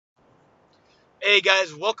Hey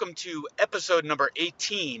guys, welcome to episode number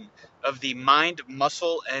 18 of the Mind,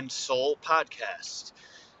 Muscle, and Soul podcast.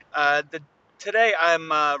 Today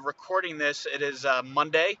I'm recording this. It is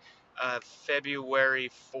Monday, February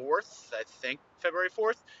 4th, I think, February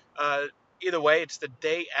 4th. Uh, Either way, it's the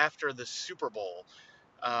day after the Super Bowl.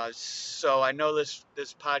 So I know this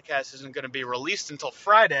podcast isn't going to be released until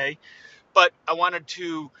Friday, but I wanted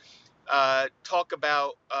to talk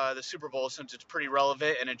about the Super Bowl since it's pretty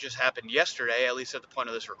relevant and it just happened yesterday, at least at the point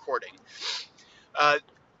of this recording. Uh,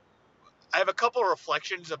 I have a couple of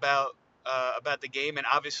reflections about the game, and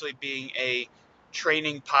obviously being a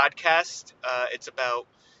training podcast, it's about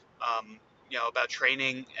about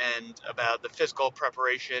training and about the physical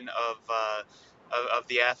preparation of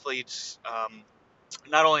the athletes,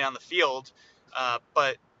 not only on the field,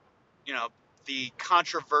 but you know the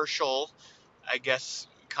I guess,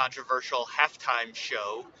 controversial halftime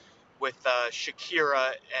show with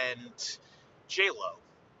Shakira and J Lo.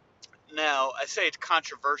 Now, I say it's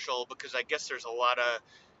controversial because I guess there's a lot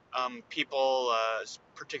of people,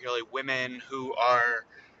 particularly women, who are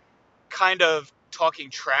kind of talking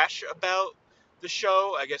trash about the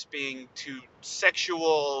show. I guess being too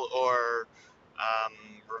sexual or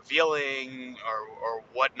revealing or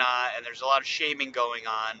whatnot, and there's a lot of shaming going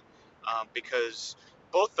on because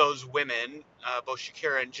both those women, both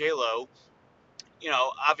Shakira and J Lo,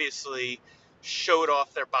 obviously showed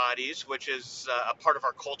off their bodies, which is a part of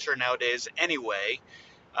our culture nowadays anyway.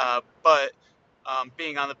 But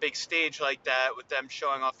being on the big stage like that with them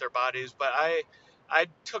showing off their bodies, but I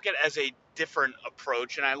took it as a different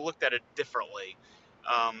approach and I looked at it differently.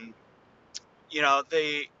 Um,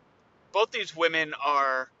 they both these women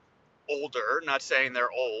are older. Not saying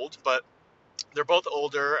they're old, but they're both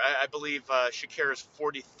older. I believe Shakira is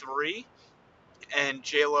 43 and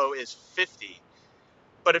J Lo is 50.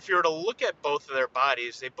 But if you were to look at both of their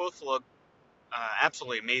bodies, they both look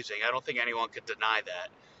absolutely amazing. I don't think anyone could deny that.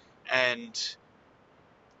 And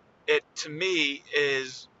it, to me,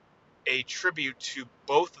 is a tribute to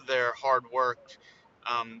both of their hard work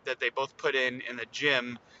that they both put in the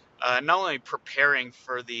gym, not only preparing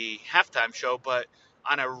for the halftime show, but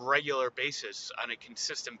on a regular basis, on a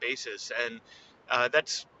consistent basis. And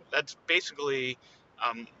that's basically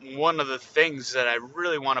one of the things that I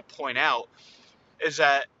really want to point out is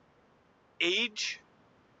that age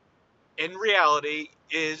in reality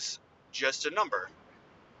is just a number.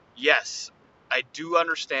 Yes, I do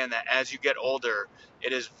understand that as you get older,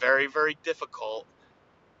 it is very, very difficult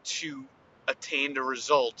to attain the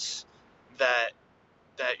results that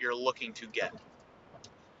you're looking to get.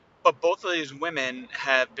 But both of these women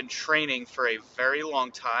have been training for a very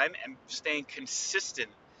long time and staying consistent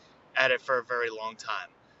at it for a very long time.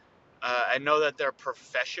 I know that their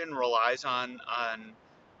profession relies on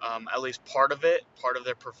at least part of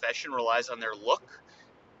their profession relies on their look.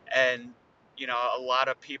 And, a lot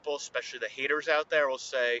of people, especially the haters out there, will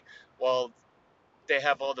say, well, they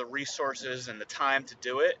have all the resources and the time to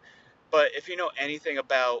do it. But if you know anything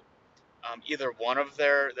about either one of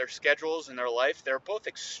their schedules in their life, they're both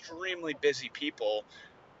extremely busy people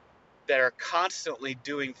that are constantly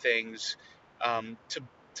doing things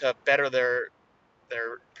to better their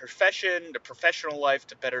profession, their professional life,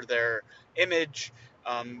 to better their image,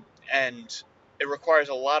 and it requires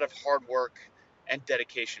a lot of hard work and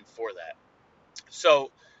dedication for that.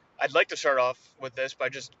 So I'd like to start off with this by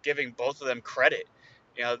just giving both of them credit.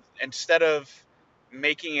 Instead of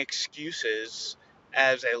making excuses,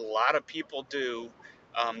 as a lot of people do,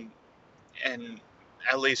 um, and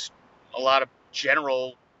at least a lot of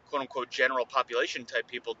general, quote unquote, general population type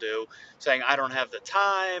people do, saying, I don't have the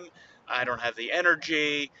time, I don't have the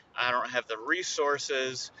energy, I don't have the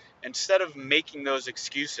resources. Instead of making those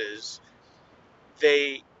excuses,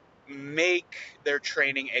 they make their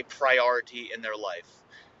training a priority in their life.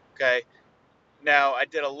 Okay. Now, I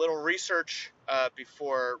did a little research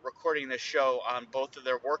before recording this show on both of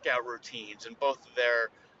their workout routines and both of their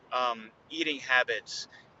eating habits,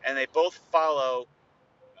 and they both follow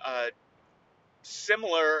uh,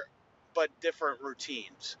 similar but different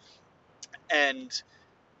routines. And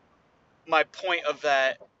my point of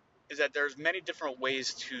that is that there's many different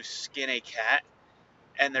ways to skin a cat,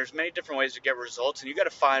 and there's many different ways to get results, and you got to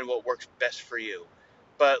find what works best for you.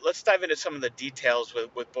 But let's dive into some of the details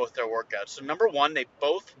with both their workouts. So number one, they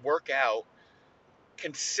both work out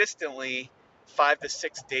consistently 5 to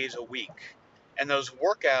 6 days a week. And those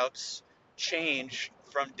workouts change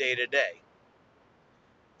from day to day.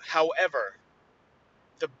 However,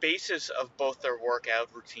 the basis of both their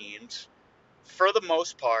workout routines, for the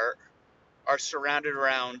most part, are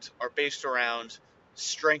based around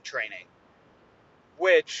strength training,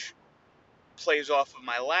 which plays off of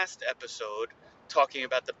my last episode talking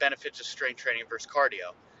about the benefits of strength training versus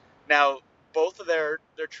cardio. Now, both of their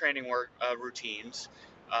training work routines,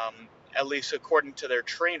 um, at least according to their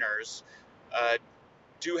trainers, uh,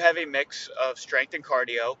 do have a mix of strength and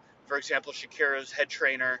cardio. For example, Shakira's head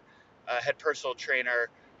personal trainer,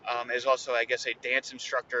 is also, I guess, a dance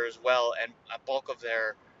instructor as well, and a bulk of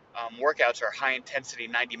their workouts are high intensity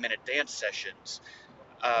 90-minute dance sessions.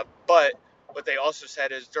 But what they also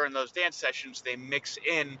said is during those dance sessions, they mix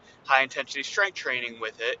in high intensity strength training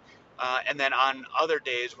with it. And then on other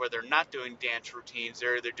days where they're not doing dance routines,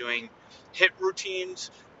 they're either doing HIIT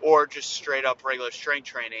routines or just straight up regular strength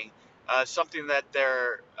training. Something that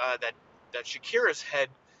that Shakira's head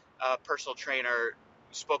personal trainer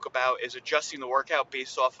spoke about is adjusting the workout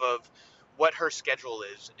based off of what her schedule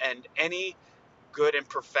is, and any good and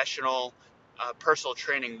professional personal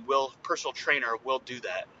trainer will do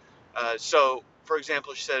that. So, for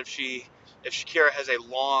example, she said if Shakira has a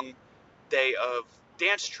long day of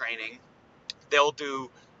dance training, they'll do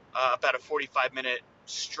about a 45-minute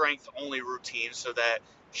strength only routine so that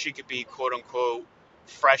she could be quote unquote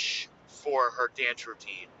fresh for her dance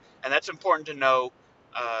routine. And that's important to know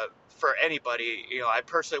for anybody. I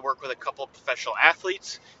personally work with a couple of professional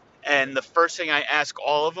athletes, and the first thing I ask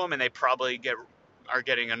all of them, and they probably are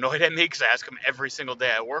getting annoyed at me because I ask them every single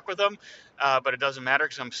day I work with them, but it doesn't matter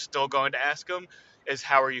because I'm still going to ask them, is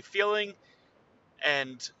how are you feeling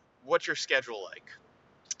and what's your schedule like?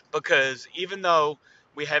 Because even though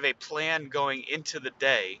we have a plan going into the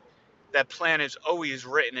day, that plan is always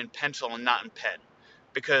written in pencil and not in pen,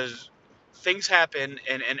 because things happen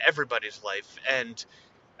in everybody's life, and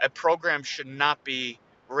a program should not be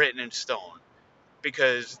written in stone,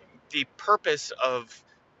 because the purpose of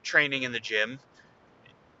training in the gym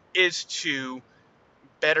is to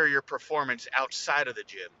better your performance outside of the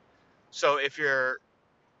gym. So if you're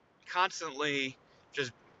constantly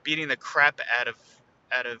just beating the crap out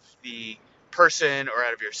of the person or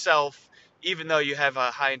out of yourself, even though you have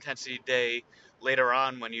a high intensity day later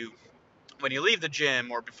on when you leave the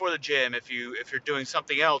gym or before the gym, if you're doing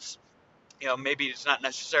something else, maybe it's not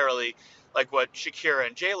necessarily like what Shakira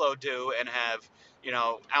and J-Lo do and have,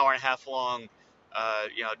 hour and a half long,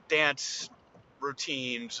 dance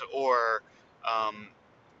routines, or, um,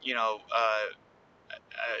 you know,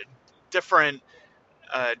 different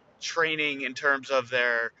training in terms of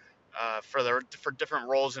their for different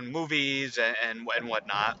roles in movies and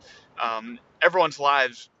whatnot. Everyone's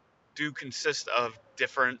lives do consist of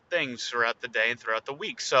different things throughout the day and throughout the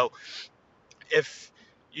week. So if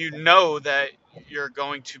you know that you're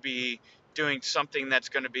going to be doing something that's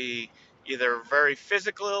going to be either very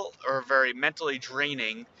physical or very mentally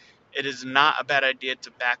draining, it is not a bad idea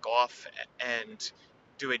to back off and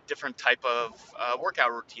do a different type of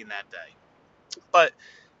workout routine that day. But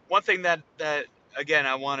one thing that again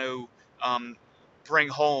I want to um, bring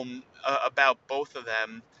home about both of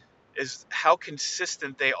them is how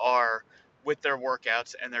consistent they are with their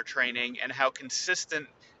workouts and their training, and how consistent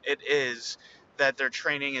it is that their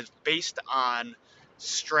training is based on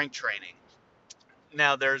strength training.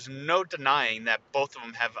 Now, there's no denying that both of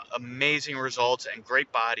them have amazing results and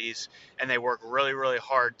great bodies, and they work really, really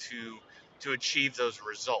hard to achieve those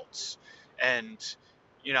results. And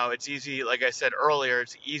it's easy, like I said earlier,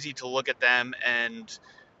 it's easy to look at them and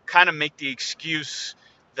kind of make the excuse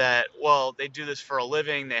that, well, they do this for a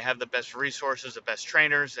living, they have the best resources, the best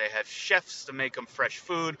trainers, they have chefs to make them fresh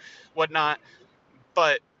food, whatnot.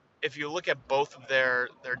 But if you look at both of their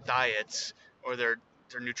diets, or their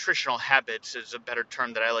nutritional habits is a better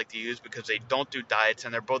term that I like to use, because they don't do diets,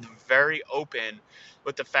 and they're both very open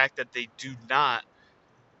with the fact that they do not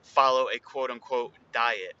follow a quote unquote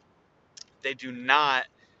diet. They do not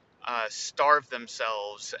starve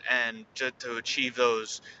themselves and to achieve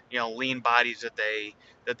those lean bodies that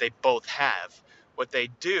they both have. What they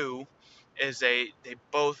do is they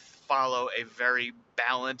both follow a very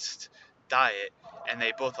balanced diet, and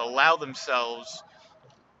they both allow themselves,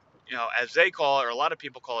 as they call it, or a lot of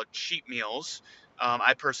people call it, cheat meals.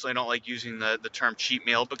 I personally don't like using the term cheat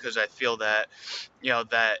meal, because I feel that,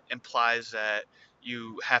 that implies that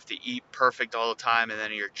you have to eat perfect all the time and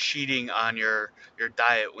then you're cheating on your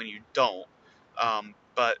diet when you don't.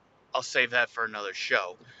 But I'll save that for another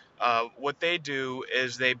show. What they do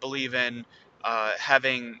is they believe in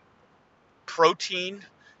having protein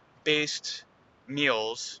based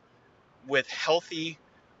meals with healthy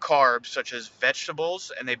carbs such as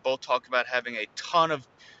vegetables, and they both talk about having a ton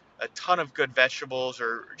of good vegetables,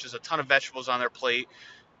 or just a ton of vegetables on their plate,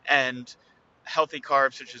 and healthy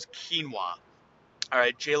carbs such as quinoa. All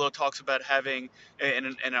right, JLo talks about having, in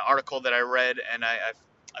an article that I read, and I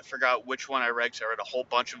forgot which one I read, because I read a whole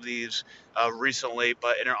bunch of these recently,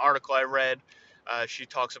 but in an article I read, She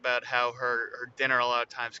talks about how her dinner a lot of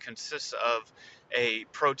times consists of a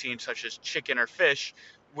protein such as chicken or fish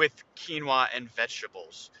with quinoa and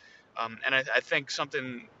vegetables. And I think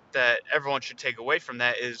something that everyone should take away from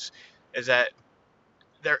that is that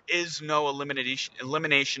there is no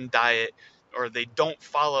elimination diet, or they don't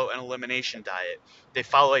follow an elimination diet. They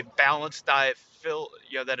follow a balanced diet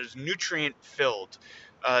that is nutrient filled.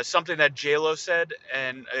 Something that JLo said,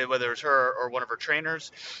 and whether it was her or one of her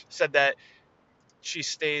trainers, said that she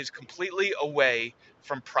stays completely away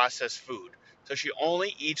from processed food. So she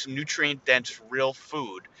only eats nutrient dense real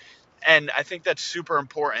food. And I think that's super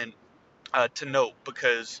important to note,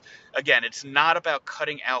 because again, it's not about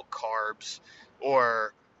cutting out carbs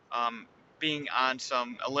or um, being on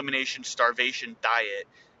some elimination starvation diet.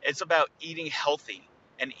 It's about eating healthy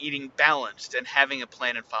and eating balanced and having a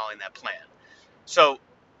plan and following that plan. So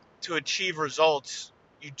to achieve results,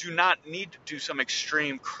 you do not need to do some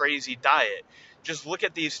extreme crazy diet. Just look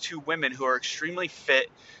at these two women who are extremely fit,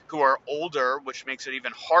 who are older, which makes it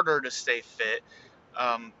even harder to stay fit,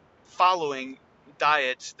 following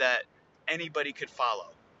diets that anybody could follow.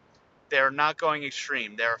 They're not going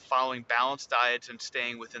extreme. They're following balanced diets and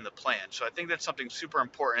staying within the plan. So I think that's something super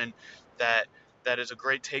important that is a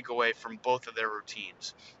great takeaway from both of their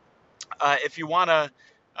routines. If you want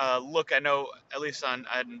to look, I know at least on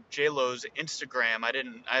JLo's Instagram,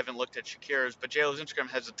 I haven't looked at Shakira's, but JLo's Instagram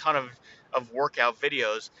has a ton of workout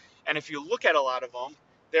videos, and if you look at a lot of them,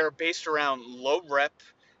 they're based around low rep,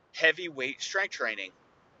 heavy weight strength training.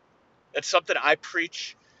 That's something I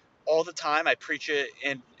preach all the time. I preach it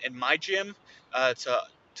in my gym to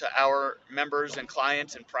our members and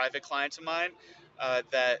clients and private clients of mine,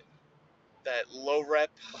 that low rep,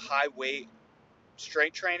 high weight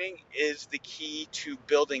strength training is the key to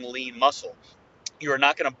building lean muscle. You are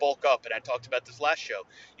not going to bulk up, and I talked about this last show.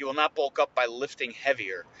 You will not bulk up by lifting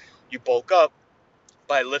heavier. You bulk up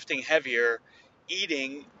by lifting heavier,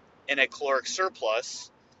 eating in a caloric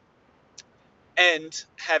surplus, and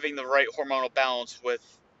having the right hormonal balance with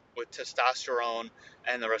testosterone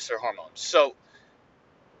and the rest of their hormones. So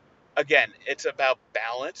again, it's about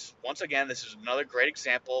balance. Once again, this is another great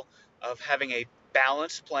example of having a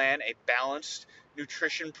balanced plan, a balanced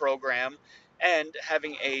nutrition program, and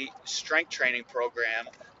having a strength training program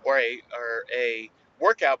or a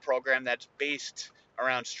workout program that's based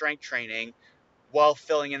around strength training, while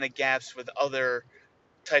filling in the gaps with other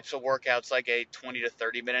types of workouts, like a 20 to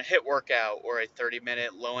 30 minute HIIT workout or a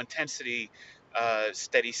 30-minute low intensity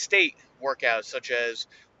steady state workout, such as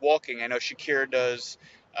walking. I know Shakira does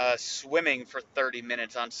swimming for 30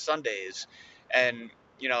 minutes on Sundays. And,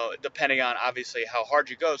 depending on obviously how hard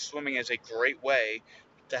you go, swimming is a great way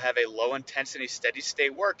to have a low intensity steady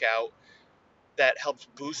state workout that helps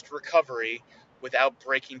boost recovery without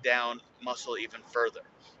breaking down muscle even further.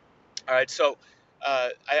 All right, so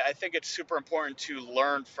I think it's super important to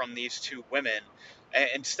learn from these two women,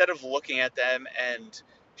 instead of looking at them and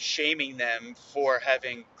shaming them for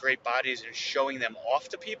having great bodies and showing them off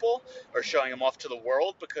to people or showing them off to the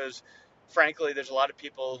world, because frankly, there's a lot of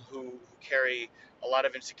people who carry a lot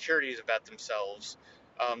of insecurities about themselves,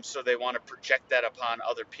 so they want to project that upon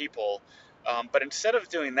other people. But instead of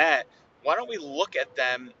doing that, why don't we look at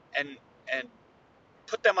them and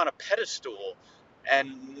put them on a pedestal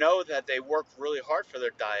and know that they work really hard for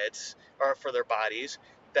their diets or for their bodies,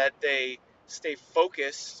 that they stay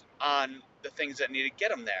focused on the things that need to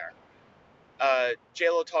get them there.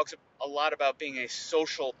 JLo talks a lot about being a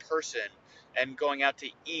social person and going out to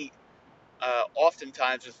eat,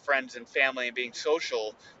 oftentimes with friends and family, and being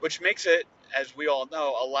social, which makes it, as we all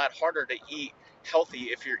know, a lot harder to eat healthy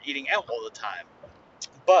if you're eating out all the time.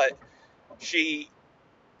 But she,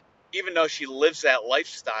 even though she lives that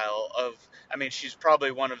lifestyle of, I mean, she's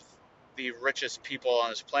probably one of the richest people on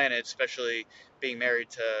this planet, especially being married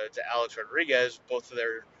to Alex Rodriguez. Both of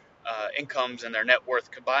their incomes and their net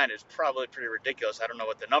worth combined is probably pretty ridiculous. I don't know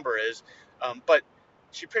what the number is, but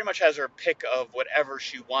she pretty much has her pick of whatever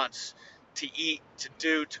she wants to eat, to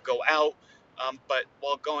do, to go out. But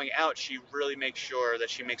while going out, she really makes sure that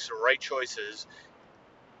she makes the right choices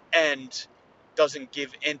and doesn't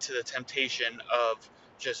give into the temptation of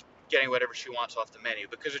just getting whatever she wants off the menu,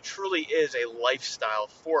 because it truly is a lifestyle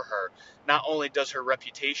for her. Not only does her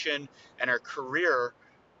reputation and her career,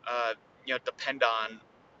 depend on,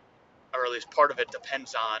 or at least part of it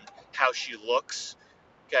depends on how she looks,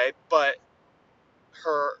 okay, but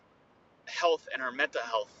her health and her mental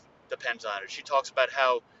health depends on it. She talks about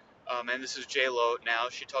how, and this is J Lo now,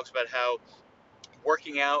 she talks about how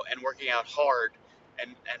working out and working out hard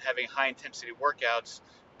and having high intensity workouts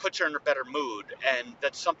puts her in a better mood. And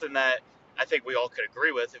that's something that I think we all could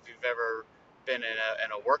agree with if you've ever been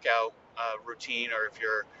in a workout routine, or if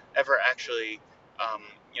you're ever actually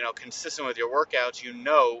consistent with your workouts, you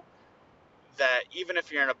know that even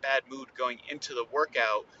if you're in a bad mood going into the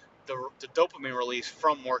workout, the dopamine release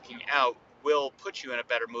from working out will put you in a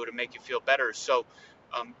better mood and make you feel better. So,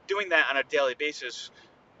 doing that on a daily basis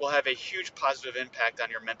will have a huge positive impact on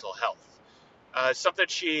your mental health. Something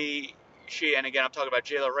and again, I'm talking about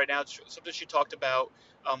JLo right now. It's something she talked about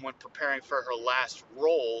when preparing for her last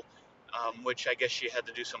role, which I guess she had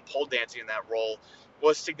to do some pole dancing in that role,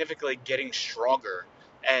 was significantly getting stronger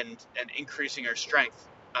and increasing her strength,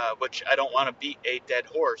 which I don't want to beat a dead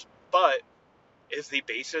horse, but is the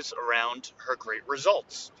basis around her great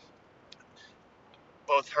results.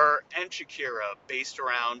 Both her and Shakira based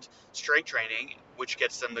around strength training, which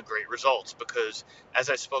gets them the great results. Because as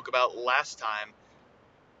I spoke about last time,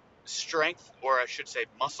 strength, or I should say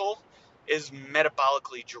muscle, is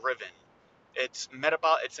metabolically driven. It's a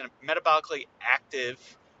metabolically active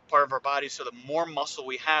part of our body. So the more muscle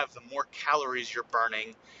we have, the more calories you're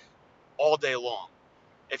burning all day long.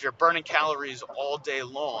 If you're burning calories all day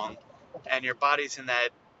long and your body's in that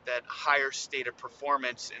higher state of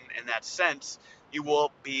performance in that sense, you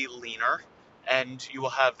will be leaner and you will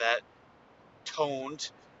have that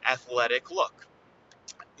toned, athletic look.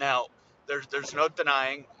 Now, there's no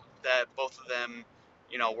denying that both of them,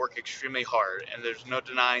 work extremely hard, and there's no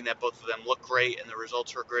denying that both of them look great and the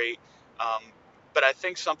results are great. Um, but I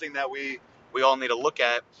think something that we all need to look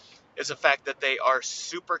at is the fact that they are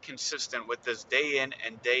super consistent with this day in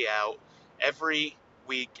and day out, every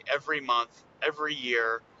week, every month, every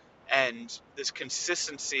year, and this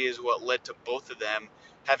consistency is what led to both of them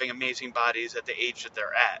having amazing bodies at the age that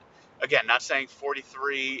they're at. Again, not saying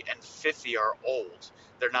 43 and 50 are old.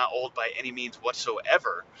 They're not old by any means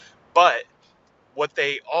whatsoever, but what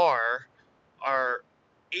they are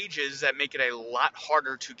ages that make it a lot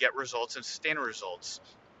harder to get results and sustain results.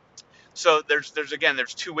 So there's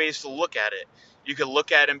two ways to look at it. You could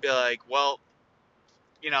look at it and be like, well,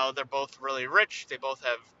 they're both really rich. They both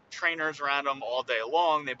have trainers around them all day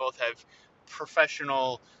long. They both have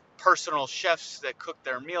professional personal chefs that cook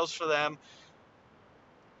their meals for them.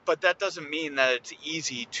 But that doesn't mean that it's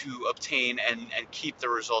easy to obtain and keep the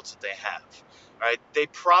results that they have, right? They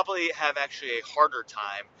probably have actually a harder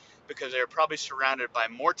time because they're probably surrounded by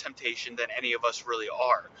more temptation than any of us really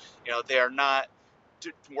are. They are not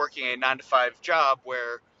working a 9 to 5 job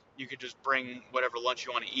where you could just bring whatever lunch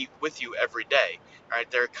you want to eat with you every day, right?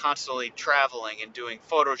 They're constantly traveling and doing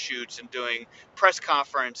photo shoots and doing press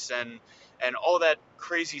conference and all that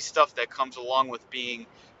crazy stuff that comes along with being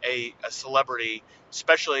a celebrity,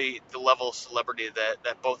 especially the level of celebrity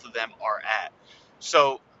that both of them are at.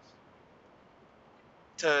 So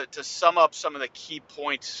to sum up some of the key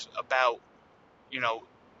points about,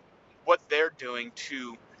 what they're doing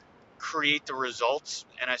to create the results,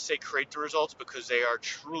 and I say create the results because they are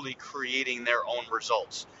truly creating their own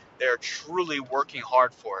results. They are truly working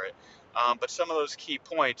hard for it. But some of those key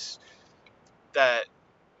points that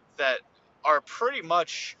that are pretty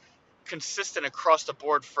much consistent across the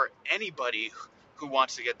board for anybody who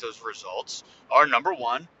wants to get those results are: number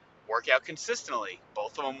one, work out consistently.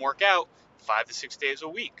 Both of them work out 5 to 6 days a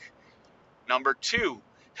week. Number two,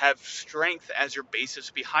 have strength as your basis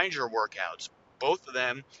behind your workouts. Both of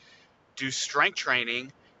them do strength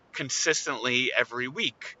training consistently every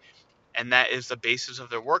week, and that is the basis of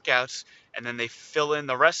their workouts. And then they fill in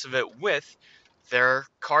the rest of it with their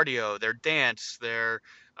cardio, their dance, their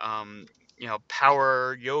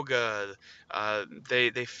power yoga.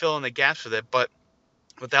 They fill in the gaps with it, but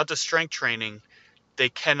without the strength training, they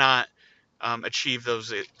cannot achieve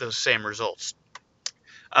those same results.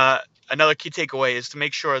 Another key takeaway is to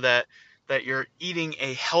make sure that you're eating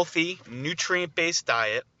a healthy, nutrient-based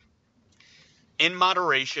diet in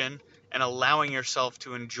moderation and allowing yourself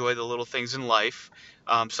to enjoy the little things in life,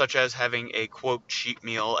 such as having a quote cheat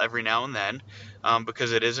meal every now and then,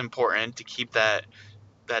 because it is important to keep that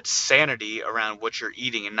sanity around what you're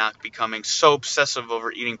eating and not becoming so obsessive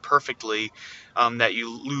over eating perfectly that you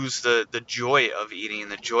lose the joy of eating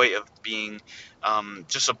and the joy of being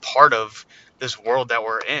just a part of this world that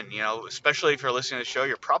we're in. Especially if you're listening to the show,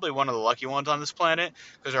 you're probably one of the lucky ones on this planet,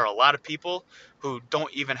 because there are a lot of people who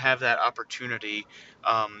don't even have that opportunity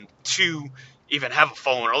to even have a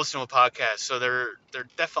phone or listen to a podcast. So they're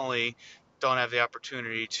definitely don't have the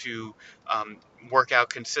opportunity to work out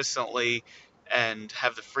consistently and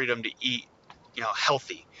have the freedom to eat,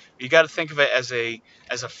 healthy. You got to think of it as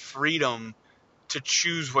a freedom to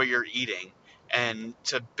choose what you're eating and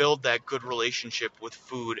to build that good relationship with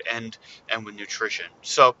food and with nutrition.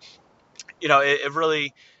 So, it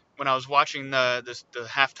really, when I was watching the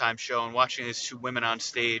halftime show and watching these two women on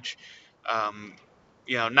stage, um,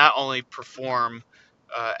 not only perform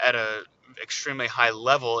at a extremely high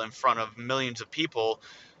level in front of millions of people,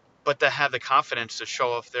 but to have the confidence to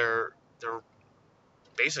show off their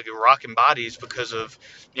basically rocking bodies because of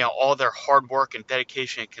all their hard work and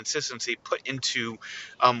dedication and consistency put into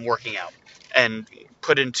working out and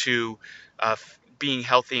put into being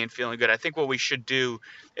healthy and feeling good. I think what we should do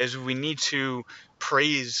is we need to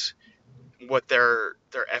praise what their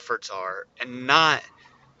efforts are and not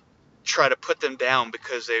try to put them down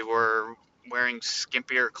because they were wearing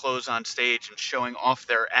skimpier clothes on stage and showing off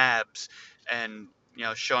their abs and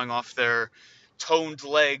showing off their toned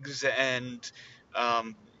legs and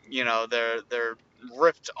um, their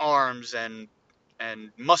ripped arms and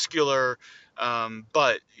muscular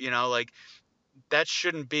butt. Like that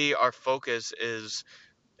shouldn't be our focus. Is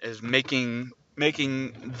making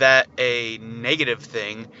that a negative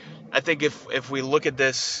thing. I think if we look at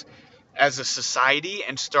this as a society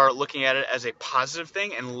and start looking at it as a positive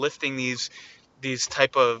thing and lifting these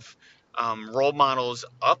type of role models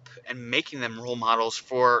up and making them role models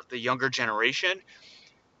for the younger generation,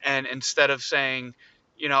 and instead of saying,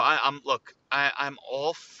 I'm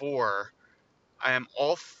all for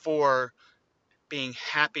being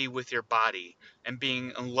happy with your body and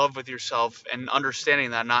being in love with yourself and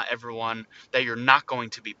understanding that you're not going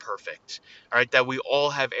to be perfect. All right. That we all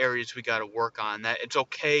have areas we got to work on, that it's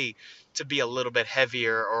okay to be a little bit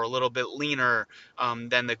heavier or a little bit leaner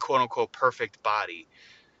than the quote unquote perfect body.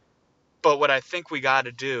 But what I think we got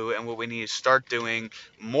to do and what we need to start doing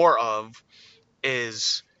more of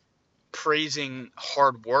is praising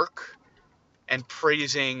hard work and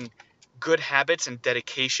praising good habits and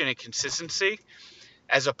dedication and consistency,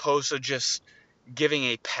 as opposed to just giving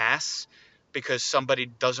a pass because somebody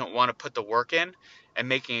doesn't want to put the work in and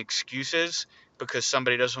making excuses because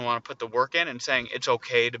somebody doesn't want to put the work in, and saying it's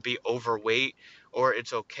okay to be overweight or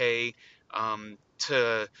it's okay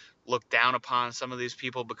to look down upon some of these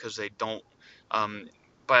people because they don't um,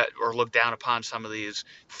 or look down upon some of these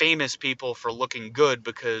famous people for looking good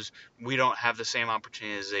because we don't have the same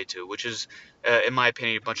opportunity as they do, which is in my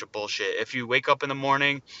opinion a bunch of bullshit. If you wake up in the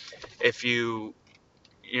morning, if you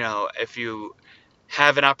if you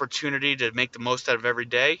have an opportunity to make the most out of every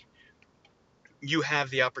day, you have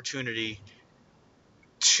the opportunity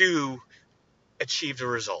to achieve the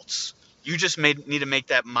results. You just need to make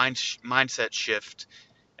that mindset shift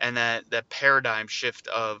and that paradigm shift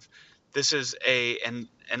of this is an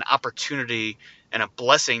opportunity and a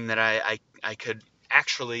blessing that I could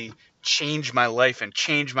actually change my life and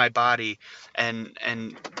change my body and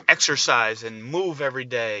exercise and move every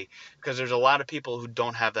day, because there's a lot of people who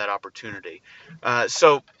don't have that opportunity.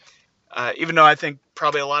 So even though I think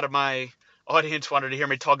probably a lot of my audience wanted to hear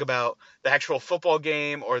me talk about the actual football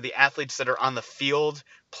game or the athletes that are on the field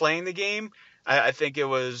playing the game, I think it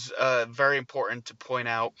was very important to point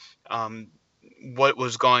out what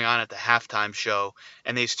was going on at the halftime show,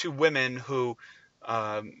 and these two women who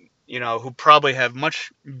probably have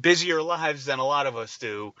much busier lives than a lot of us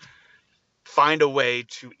do, find a way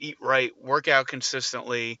to eat right, work out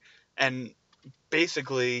consistently, and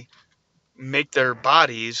basically make their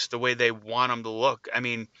bodies the way they want them to look. I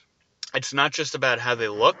mean, it's not just about how they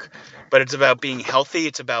look, but it's about being healthy.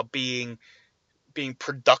 It's about being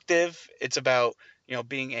productive. It's about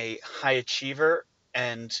being a high achiever.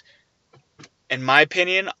 And in my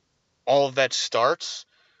opinion, all of that starts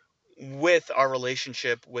with our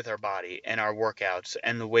relationship with our body and our workouts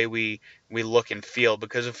and the way we look and feel.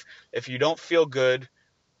 Because if you don't feel good,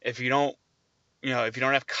 if you don't if you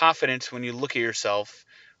don't have confidence when you look at yourself,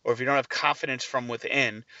 or if you don't have confidence from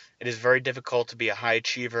within, it is very difficult to be a high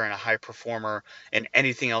achiever and a high performer in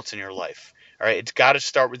anything else in your life. All right, it's got to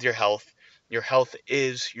start with your health. Your health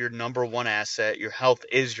is your number one asset. Your health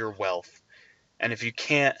is your wealth. And if you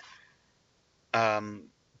can't um,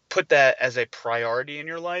 put that as a priority in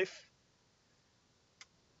your life,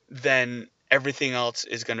 then everything else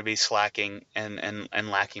is going to be slacking and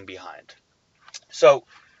lacking behind. So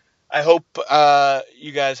I hope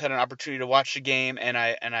you guys had an opportunity to watch the game, and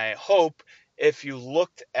I hope if you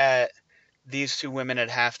looked at these two women at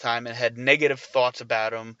halftime and had negative thoughts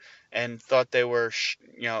about them and thought they were,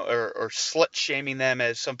 or slut shaming them,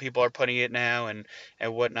 as some people are putting it now, and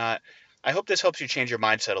whatnot. I hope this helps you change your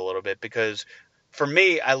mindset a little bit, because for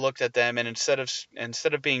me, I looked at them, and instead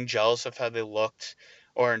of being jealous of how they looked,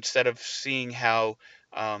 or instead of seeing how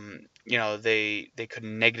they could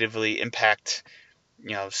negatively impact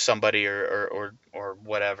somebody or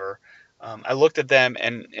whatever. I looked at them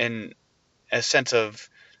and in a sense of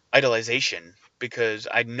idolization, because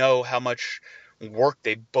I know how much work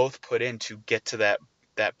they both put in to get to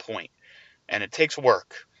that point, and it takes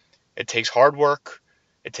work. It takes hard work.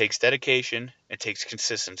 It takes dedication. It takes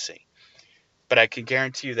consistency. But I can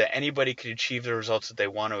guarantee you that anybody could achieve the results that they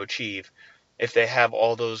want to achieve if they have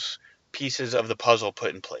all those pieces of the puzzle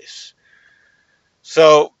put in place.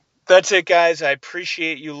 So that's it, guys. I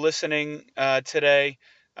appreciate you listening today.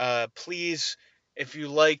 Please, if you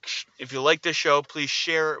like this show, please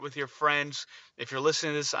share it with your friends. If you're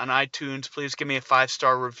listening to this on iTunes, please give me a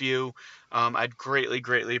 5-star review. I'd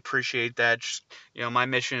greatly appreciate that. Just, my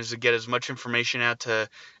mission is to get as much information out to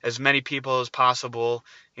as many people as possible.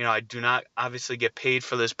 I do not obviously get paid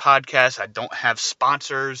for this podcast. I don't have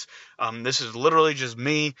sponsors. This is literally just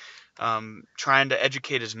me trying to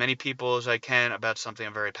educate as many people as I can about something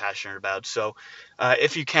I'm very passionate about. So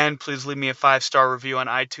if you can, please leave me a 5-star review on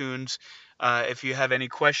iTunes. If you have any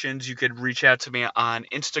questions, you could reach out to me on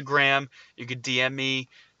Instagram. You could DM me.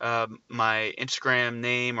 My Instagram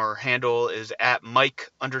name or handle is at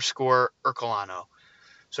Mike_Ercolano.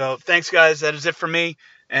 So thanks, guys. That is it for me,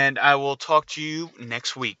 and I will talk to you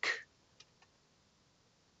next week.